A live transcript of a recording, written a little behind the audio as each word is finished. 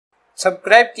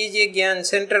Subscribe कीजिए ज्ञान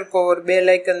centre को और बेल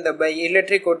आइकन दबाइए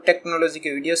इलेक्ट्रिक और टेक्नोलॉजी के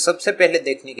वीडियो सबसे पहले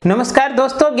देखने के। नमस्कार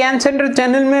दोस्तों, ज्ञान सेंटर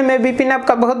चैनल में मैं विपिन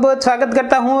आपका बहुत बहुत स्वागत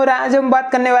करता हूं। और आज हम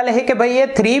बात करने वाले हैं कि भाई ये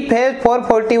 3 फेज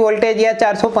 440 वोल्टेज या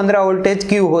 415 वोल्टेज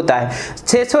क्यों होता है,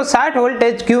 660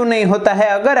 वोल्टेज क्यों नहीं होता है।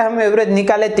 अगर हम एवरेज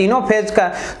निकाले तीनों फेज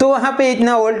का तो वहां पे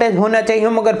इतना वोल्टेज होना चाहिए,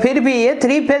 मगर फिर भी ये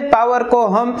 3 फेज पावर को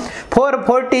हम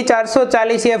 440,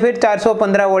 440 या फिर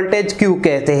 415 वोल्टेज क्यों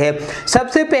कहते हैं।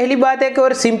 सबसे पहली बात है कि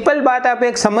और सिंपल बात आप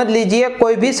एक समझ लीजिए,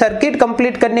 कोई भी सर्किट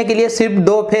कंप्लीट करने के लिए सिर्फ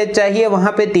 2 फेज चाहिए,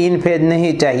 वहां पे 3 फेज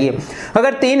नहीं चाहिए।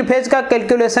 अगर 3 फेज का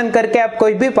कैलकुलेशन करके आप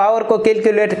कोई भी पावर को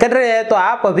कैलकुलेट कर रहे हैं तो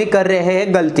आप अभी कर रहे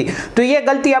हैं गलती। तो ये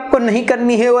गलती आपको नहीं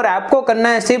करनी है और आपको करना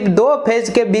है सिर्फ 2 फेज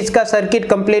के बीच का सर्किट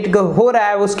कंप्लीट हो रहा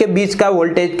है उसके बीच का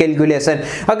वोल्टेज कैलकुलेशन।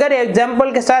 अगर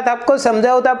एग्जांपल के साथ आपको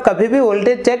समझाओ तो आप कभी भी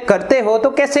वोल्टेज चेक करते हो तो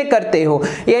कैसे करते हो,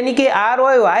 यानी कि आर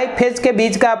और वाई फेज के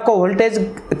बीच का आपको वोल्टेज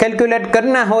कैलकुलेट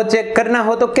करना हो, चेक करना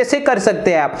हो तो कैसे कर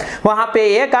सकते हैं आप। वहां पे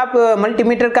एक आप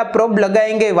मल्टीमीटर का प्रोब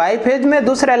लगाएंगे वाई फेज में,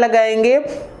 दूसरा लगाएंगे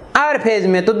आर फेज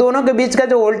में, तो दोनों के बीच का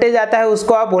जो वोल्टेज आता है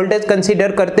उसको आप वोल्टेज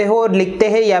कंसीडर करते हो और लिखते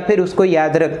हैं या फिर उसको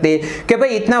याद रखते हैं कि भाई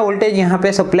इतना वोल्टेज यहाँ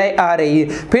पे सप्लाई आ रही है।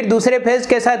 फिर दूसरे फेज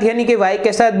के साथ यानी कि वाई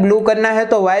के साथ ब्लू करना है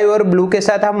तो वाई और ब्लू के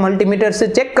साथ आप मल्टीमीटर से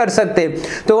चेक कर सकते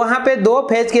हैं। तो वहां पे 2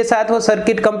 फेज के साथ वो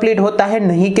सर्किट कंप्लीट होता है,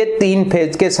 नहीं कि 3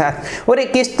 फेज के साथ। और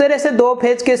किस तरह से 2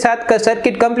 फेज के साथ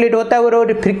सर्किट कंप्लीट होता है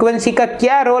और फ्रीक्वेंसी का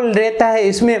क्या रोल रहता है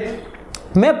इसमें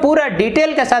मैं पूरा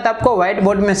डिटेल के साथ आपको व्हाइट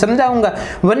बोर्ड में समझाऊंगा।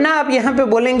 वरना आप यहाँ पे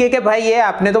बोलेंगे कि भाई ये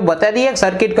आपने तो बता दिया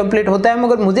सर्किट कंप्लीट होता है,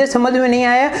 मगर मुझे समझ में नहीं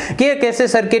आया कि ये कैसे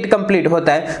सर्किट कंप्लीट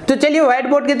होता है। तो चलिए व्हाइट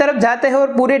बोर्ड की तरफ जाते हैं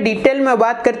और पूरे डिटेल में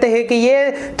बात करते हैं कि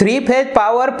ये 3 फेज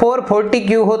पावर 440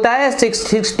 क्यों होता है,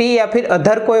 660 या फिर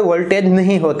अदर कोई वोल्टेज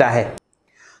नहीं होता है।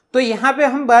 तो यहाँ पे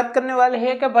हम बात करने वाले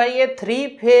हैं कि भाई ये 3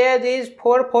 फेज इज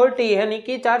 440 यानी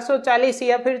कि 440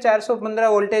 या फिर 415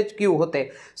 वोल्टेज क्यों होते।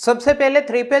 सबसे पहले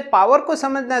 3 फेज पावर को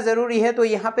समझना जरूरी है, तो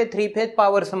यहाँ पे 3 फेज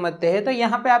पावर समझते हैं। तो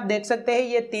यहाँ पे आप देख सकते हैं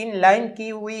ये 3 लाइन की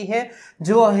हुई है,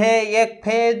 जो है एक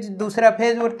फेज, दूसरा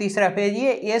फेज और तीसरा फेज,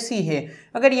 ये एसी है।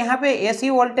 अगर यहाँ पे एसी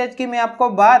वोल्टेज की मैं आपको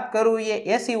बात करूँ, ये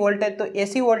एसी वोल्टेज, तो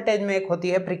एसी वोल्टेज में एक होती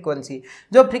है फ्रीक्वेंसी,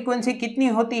 जो फ्रीक्वेंसी कितनी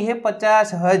होती है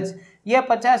 50 हर्ट्ज। यह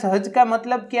 50 हर्ट्ज का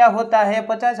मतलब क्या होता है,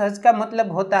 50 हर्ट्ज का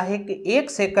मतलब होता है कि 1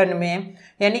 सेकंड में,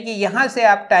 यानी कि यहाँ से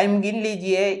आप टाइम गिन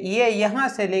लीजिए, ये यहाँ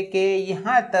से लेके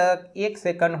यहाँ तक 1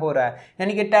 सेकंड हो रहा है,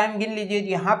 यानी कि टाइम गिन लीजिए,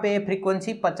 यहाँ पे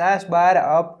frequency 50 bar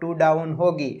up to down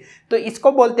होगी, तो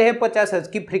इसको बोलते हैं 50 हर्ट्ज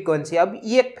की फ्रीक्वेंसी। अब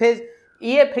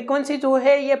ये फ्रीक्वेंसी जो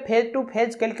है ये फेज टू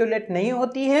फेज कैलकुलेट नहीं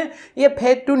होती है, ये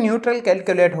फेज टू न्यूट्रल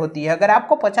कैलकुलेट होती है। अगर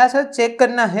आपको 50 हर्ट्ज चेक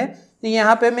करना है तो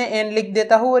यहाँ पे मैं एन लिख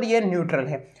देता हूँ और ये न्यूट्रल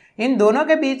है। इन दोनों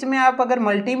के बीच में आप अगर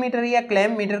मल्टीमीटर या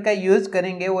क्लैम्प मीटर का यूज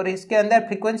करेंगे और इसके अंदर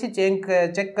फ्रीक्वेंसी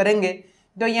चेक करेंगे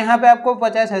तो यहाँ पे आपको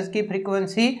 50 हर्ट्ज की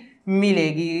फ्रीक्वेंसी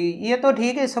मिलेगी। ये तो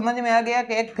ठीक है, समझ में आ गया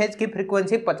कि एक फेज की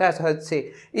फ्रीक्वेंसी 50 हर्ट्ज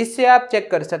से, इससे आप चेक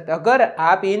कर सकते हैं। अगर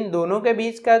आप इन दोनों के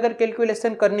बीच का अगर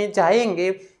कैलकुलेशन करने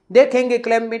चाहेंगे, देखेंगे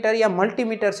क्लैम्प मीटर या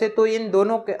मल्टीमीटर से, तो इन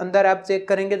दोनों के अंदर आप चेक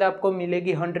करेंगे तो आपको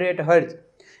मिलेगी 100 हर्ट्ज,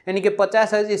 यानी कि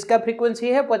 50 हर्ट्ज इसका फ्रीक्वेंसी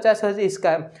है, 50 हर्ट्ज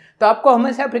इसका। तो आपको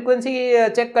हमेशा फ्रीक्वेंसी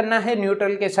चेक करना है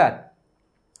न्यूट्रल के साथ।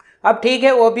 अब ठीक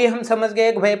है, वो भी हम समझ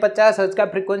गए कि भाई 50 हर्ट्ज का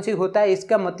फ्रीक्वेंसी होता है।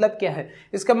 इसका मतलब क्या है,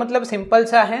 इसका मतलब सिंपल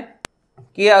सा है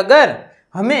कि अगर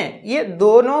हमें ये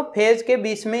दोनों फेज के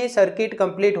बीच में सर्किट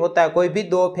कंप्लीट होता है, कोई भी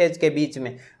 2 फेज के बीच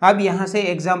में। अब यहाँ से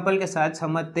एग्जांपल के साथ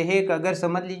समझते हैं कि अगर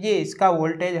समझ लीजिए इसका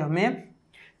वोल्टेज हमें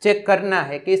चेक करना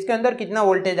है कि इसके अंदर कितना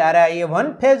वोल्टेज आ रहा है। ये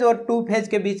 1 फेज और 2 फेज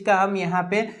के बीच का हम यहाँ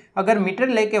पे अगर मीटर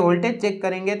लेके वोल्टेज चेक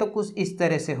करेंगे तो कुछ इस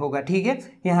तरह से होगा, ठीक है।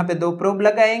 यहाँ पे 2 प्रोब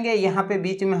लगाएंगे, यहाँ पे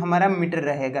बीच में हमारा मीटर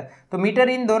रहेगा, तो मीटर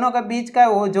इन दोनों का बीच का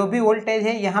वो जो भी वोल्टेज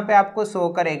है यहाँ पे आपको शो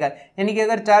करेगा। यानी कि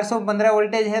अगर 415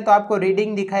 वोल्टेज है तो आपको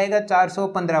रीडिंग दिखाएगा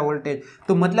 415 वोल्टेज।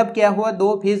 तो मतलब क्या हुआ,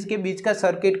 2 फेज के बीच का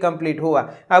सर्किट कंप्लीट हुआ।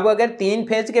 अब अगर 3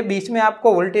 फेज के बीच में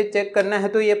आपको वोल्टेज चेक करना है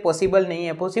तो ये पॉसिबल नहीं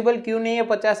है। पॉसिबल क्यों नहीं है?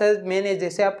 50 हर्ट्ज मैंने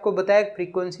जैसे आपको बताया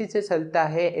फ्रीक्वेंसी से चलता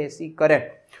है एसी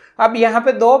करंट। अब यहाँ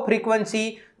पे 2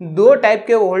 फ्रीक्वेंसी, 2 टाइप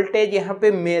के वोल्टेज यहाँ पे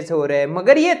मैच हो रहे हैं,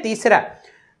 मगर ये तीसरा।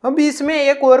 अब इसमें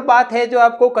एक और बात है जो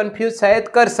आपको कंफ्यूज शायद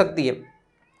कर सकती है,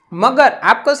 मगर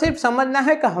आपको सिर्फ समझना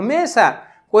है कि हमेशा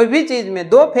कोई भी चीज में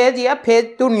 2 फेज या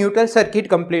phase two neutral circuit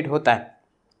complete होता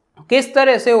है। किस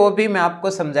तरह से वो भी मैं आपको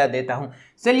समझा देता हूँ।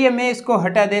 चलिए मैं इसको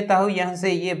हटा देता हूँ, यहाँ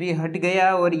से ये भी हट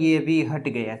गया और ये भी हट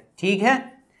गया, ठीक है।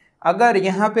 अगर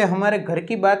यहाँ पे हमारे घर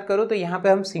की बात करूँ तो यहाँ पे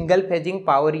हम सिंगल फेजिंग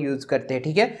पावर यूज करते हैं,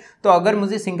 ठीक है। तो अगर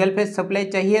मुझे सिंगल फेज सप्लाई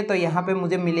चाहिए तो यहाँ पे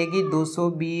मुझे मिलेगी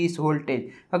 220 वोल्टेज।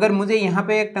 अगर मुझे यहाँ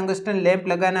पे एक टंगस्टन लैंप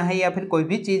लगाना है या फिर कोई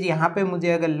भी चीज़ यहाँ पे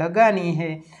मुझे अगर लगानी है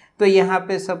तो यहाँ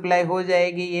पे सप्लाई हो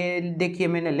जाएगी। ये देखिए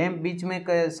मैंने लैंप बीच में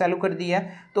चालू कर दिया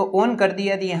तो ऑन कर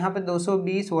दिया तो यहाँ पे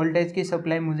 220 वोल्टेज की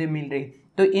सप्लाई मुझे मिल रही।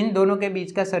 तो इन दोनों के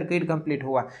बीच का सर्किट कंप्लीट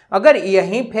हुआ। अगर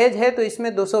यही फेज है तो इसमें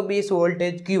 220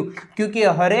 वोल्टेज क्यों? क्योंकि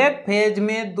हर एक फेज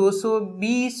में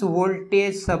 220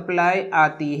 वोल्टेज सप्लाई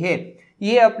आती है।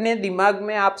 ये अपने दिमाग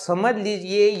में आप समझ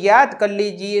लीजिए, याद कर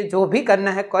लीजिए, जो भी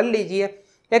करना है कर लीजिए।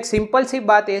 एक सिंपल सी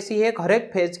बात ऐसी है कि हर एक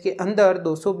फेज के अंदर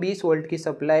 220 वोल्ट की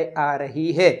सप्लाई आ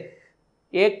रही है।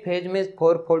 एक फेज में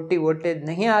 440 वोल्टेज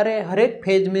नहीं आ रहे, हर एक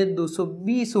फेज में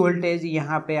 220 वोल्टेज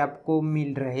यहाँ पे आपको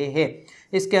मिल रहे हैं।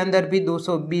 इसके अंदर भी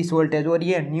 220 वोल्टेज, और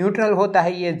ये न्यूट्रल होता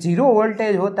है, ये 0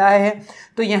 वोल्टेज होता है,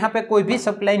 तो यहाँ पे कोई भी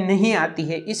सप्लाई नहीं आती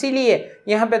है। इसीलिए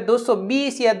यहाँ पे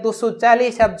 220 या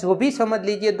 240 आप जो भी समझ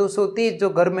लीजिए, 230 जो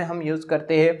घर में हम यूज़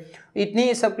करते हैं,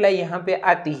 इतनी सप्लाई यहाँ पे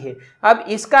आती है। अब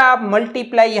इसका आप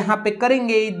मल्टीप्लाई यहाँ पे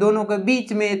करेंगे दोनों के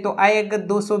बीच में तो आएगा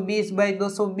 220 बाई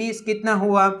 220 कितना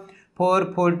हुआ?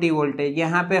 440 वोल्टेज।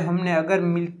 यहाँ पे हमने अगर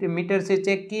मीटर से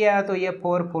चेक किया तो ये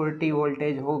 440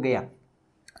 वोल्टेज हो गया।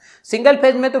 सिंगल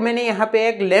फेज में तो मैंने यहाँ पे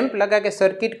एक लैंप लगा के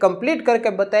सर्किट कंप्लीट करके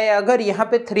बताया। अगर यहाँ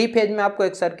पे 3 फेज में आपको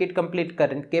एक सर्किट कंप्लीट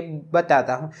करके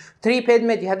बताता हूँ। 3 फेज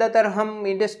में ज़्यादातर हम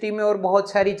इंडस्ट्री में और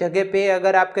बहुत सारी जगह पे,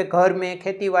 अगर आपके घर में,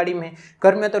 खेतीबाड़ी में,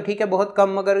 घर में तो ठीक है बहुत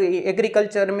कम, मगर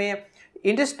एग्रीकल्चर में,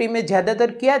 इंडस्ट्री में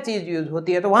ज़्यादातर क्या चीज़ यूज़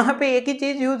होती है? तो वहाँ पर एक ही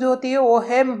चीज़ यूज़ होती है, वो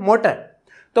है मोटर।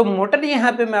 तो मोटर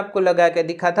यहाँ पे मैं आपको लगा के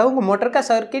दिखाता हूँ मोटर का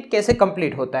सर्किट कैसे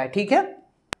कंप्लीट होता है। ठीक है,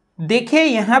 देखिए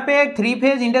यहाँ पे एक 3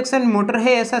 फेज इंडक्शन मोटर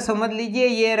है, ऐसा समझ लीजिए।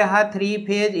 ये रहा 3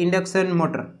 फेज इंडक्शन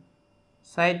मोटर,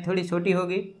 शायद थोड़ी छोटी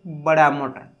होगी, बड़ा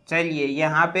मोटर। चलिए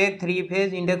यहाँ पे एक 3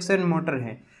 फेज इंडक्शन मोटर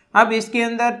है। अब इसके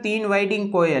अंदर 3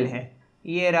 वाइंडिंग कोयल है।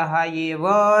 ये रहा ये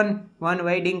वन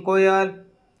वाइंडिंग कोयल,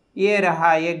 ये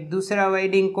रहा एक दूसरा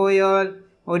वाइंडिंग कोयल,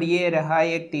 और ये रहा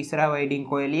एक तीसरा वाइंडिंग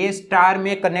कोयल। ये स्टार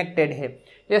में कनेक्टेड है,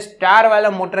 ये स्टार वाला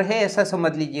मोटर है, ऐसा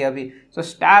समझ लीजिए। अभी तो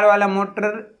स्टार वाला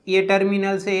मोटर, ये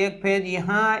टर्मिनल से एक फेज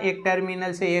यहाँ, एक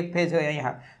टर्मिनल से एक फेज है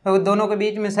यहाँ, तो दोनों के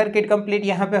बीच में सर्किट कंप्लीट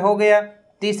यहाँ पे हो गया।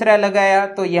 तीसरा लगाया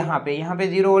तो यहाँ पे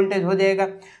 0 वोल्टेज हो जाएगा।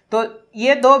 तो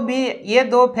ये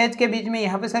दो फेज के बीच में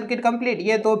यहाँ पे सर्किट कंप्लीट,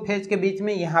 ये 2 फेज के बीच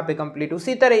में यहाँ पे कंप्लीट।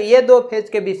 उसी तरह ये 2 फेज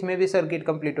के बीच में भी सर्किट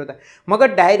कंप्लीट होता है,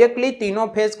 मगर डायरेक्टली तीनों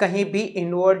फेज कहीं भी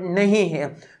इन्वॉल्व नहीं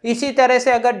है। इसी तरह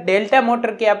से अगर डेल्टा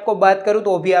मोटर की आपको बात करूँ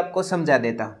तो वो भी आपको समझा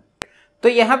देता हूँ। तो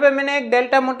यहाँ पे मैंने एक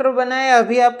डेल्टा मोटर बनाया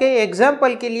अभी आपके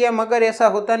एग्जाम्पल के लिए, मगर ऐसा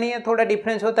होता नहीं है, थोड़ा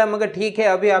डिफरेंस होता है, मगर ठीक है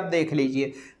अभी आप देख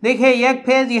लीजिए। देखिए एक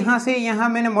फेज यहाँ से यहाँ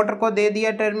मैंने मोटर को दे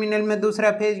दिया टर्मिनल में,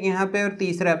 दूसरा फेज यहाँ पे और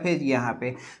तीसरा फेज यहाँ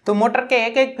पे। तो मोटर के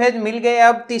एक फेज मिल गए।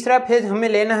 अब तीसरा फेज हमें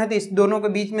लेना है, तो इस दोनों के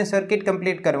बीच में सर्किट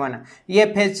कंप्लीट करवाना। ये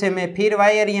फेज से मैं फिर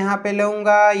वायर यहाँ पे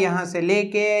लूँगा, यहाँ से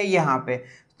लेके यहाँ पे,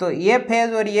 तो ये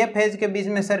फेज और ये फेज के बीच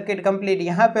में सर्किट कंप्लीट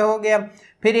यहाँ पे हो गया।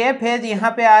 फिर ये फेज यहाँ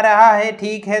पे आ रहा है,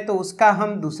 ठीक है, तो उसका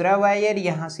हम दूसरा वायर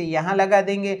यहाँ से यहाँ लगा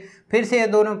देंगे। फिर से ये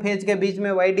दोनों फेज के बीच में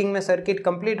वाइंडिंग में सर्किट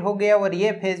कंप्लीट हो गया, और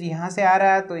ये फेज यहाँ से आ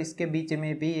रहा है तो इसके बीच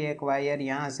में भी एक वायर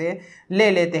यहाँ से ले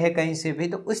लेते हैं कहीं से भी।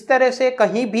 तो इस तरह से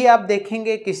कहीं भी आप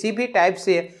देखेंगे किसी भी टाइप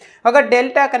से अगर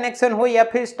डेल्टा कनेक्शन हो या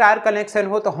फिर स्टार कनेक्शन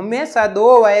हो तो हमेशा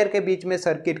 2 वायर के बीच में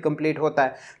सर्किट कंप्लीट होता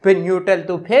है, फिर न्यूट्रल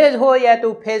टू फेज हो या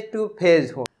टू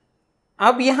फेज हो।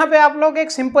 अब यहाँ पे आप लोग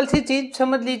एक सिंपल सी चीज़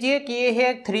समझ लीजिए कि ये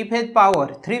है 3 फेज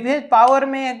पावर। 3 फेज पावर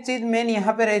में एक चीज़ मेन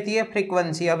यहाँ पे रहती है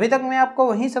फ्रीक्वेंसी। अभी तक मैं आपको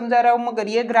वही समझा रहा हूँ, मगर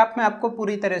ये ग्राफ में आपको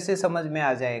पूरी तरह से समझ में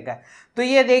आ जाएगा। तो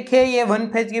ये देखिए, ये 1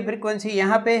 फेज की फ्रीक्वेंसी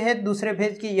यहाँ पे है, दूसरे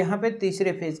फेज की यहाँ पे,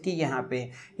 तीसरे फेज की यहाँ पे,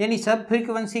 यानी सब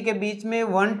फ्रीक्वेंसी के बीच में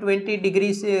 120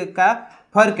 डिग्री से का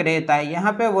फर्क रहता है।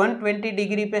 यहाँ पे 120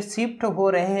 डिग्री पे शिफ्ट हो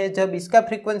रहे हैं। जब इसका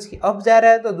फ्रीक्वेंसी अप जा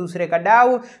रहा है तो दूसरे का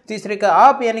डाउन, तीसरे का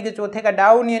अप, यानी कि चौथे का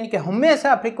डाउन, यानी कि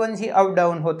हमेशा फ्रीक्वेंसी अप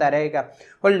डाउन होता रहेगा।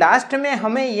 और लास्ट में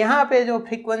हमें यहाँ पे जो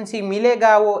फ्रीक्वेंसी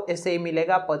मिलेगा वो ऐसे ही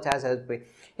मिलेगा 50 हर्ट्ज पे,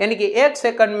 यानी कि 1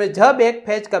 सेकंड में जब एक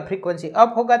फेज का फ्रीक्वेंसी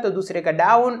अप होगा तो दूसरे का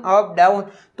डाउन, अप, डाउन।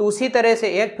 तो उसी तरह से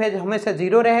एक फेज हमेशा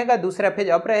 0 रहेगा, दूसरा फेज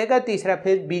अप रहेगा, तीसरा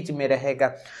फेज बीच में रहेगा।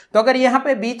 तो अगर यहाँ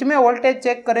पे बीच में वोल्टेज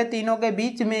चेक करें तीनों के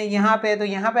बीच में यहाँ पे, तो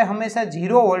यहाँ पे हमेशा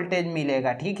 0 वोल्टेज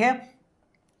मिलेगा। ठीक है,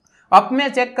 अप में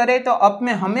चेक करें तो अप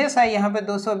में हमेशा यहाँ पे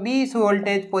 220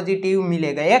 वोल्टेज पॉजिटिव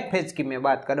मिलेगा, एक फेज की मैं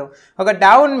बात करूँ। अगर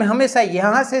डाउन में हमेशा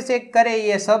यहाँ से चेक करें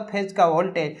ये सब फेज का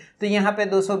वोल्टेज, तो यहाँ पे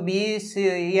 220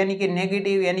 यानी कि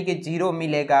नेगेटिव, यानी कि 0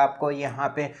 मिलेगा आपको यहाँ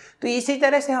पे। तो इसी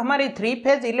तरह से हमारी 3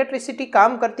 फेज इलेक्ट्रिसिटी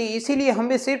काम करती है। इसीलिए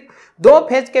हमें सिर्फ 2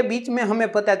 फेज के बीच में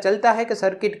हमें पता चलता है कि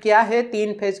सर्किट क्या है,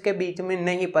 3 फेज के बीच में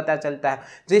नहीं पता चलता है।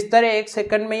 जिस तरह 1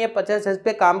 सेकंड में ये 50 हर्ट्ज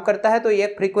पे काम करता है, तो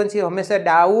एक फ्रीक्वेंसी हमेशा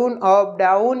डाउन, अप,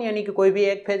 डाउन, यानी कि कोई भी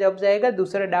एक फेज अप जाएगा,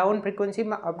 दूसरा डाउन फ्रीक्वेंसी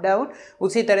में अप डाउन,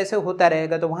 उसी तरह से होता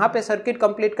रहेगा। तो वहाँ पे सर्किट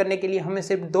कंप्लीट करने के लिए हमें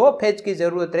सिर्फ 2 फेज की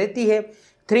ज़रूरत रहती है।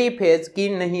 3 फेज की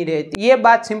नहीं रहती। ये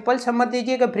बात सिंपल समझ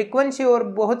लीजिए कि फ्रीक्वेंसी और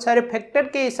बहुत सारे फैक्टर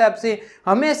के हिसाब से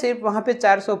हमें सिर्फ वहाँ पे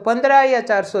 415 या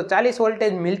 440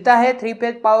 वोल्टेज मिलता है, 3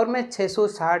 फेज पावर में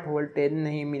 660 वोल्टेज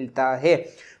नहीं मिलता है।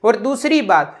 और दूसरी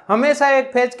बात, हमेशा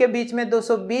एक फेज के बीच में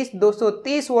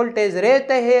 220-230 वोल्टेज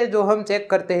रहते हैं, जो हम चेक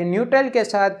करते हैं न्यूट्रल के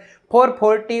साथ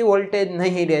 440 वोल्टेज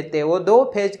नहीं रहते। वो 2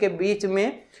 फेज के बीच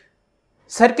में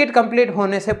सर्किट कंप्लीट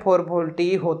होने से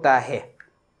 440 होता है।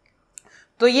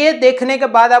 तो ये देखने के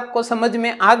बाद आपको समझ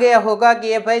में आ गया होगा कि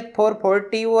ये भाई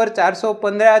 440 और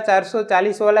 415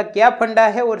 440 वाला क्या फंडा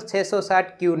है और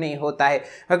 660 क्यों नहीं होता है।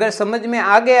 अगर समझ में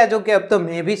आ गया, जो कि अब तो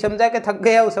मैं भी समझा के थक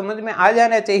गया हूँ, समझ में आ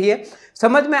जाना चाहिए।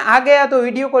 समझ में आ गया तो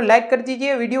वीडियो को लाइक कर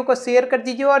दीजिए, वीडियो को शेयर कर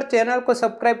दीजिए और चैनल को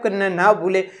सब्सक्राइब करना ना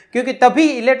भूलें, क्योंकि तभी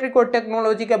इलेक्ट्रिक और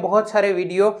टेक्नोलॉजी के बहुत सारे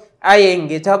वीडियो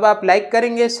आएंगे। जब आप लाइक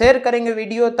करेंगे, शेयर करेंगे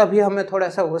वीडियो, तभी हमें थोड़ा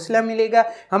सा हौसला मिलेगा,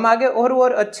 हम आगे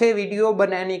और अच्छे वीडियो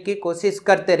बनाने की कोशिश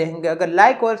करते रहेंगे। अगर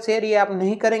लाइक और शेयर ये आप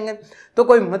नहीं करेंगे तो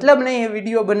कोई मतलब नहीं है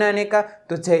वीडियो बनाने का।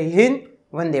 तो जय हिंद,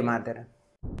 वंदे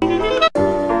मातरम।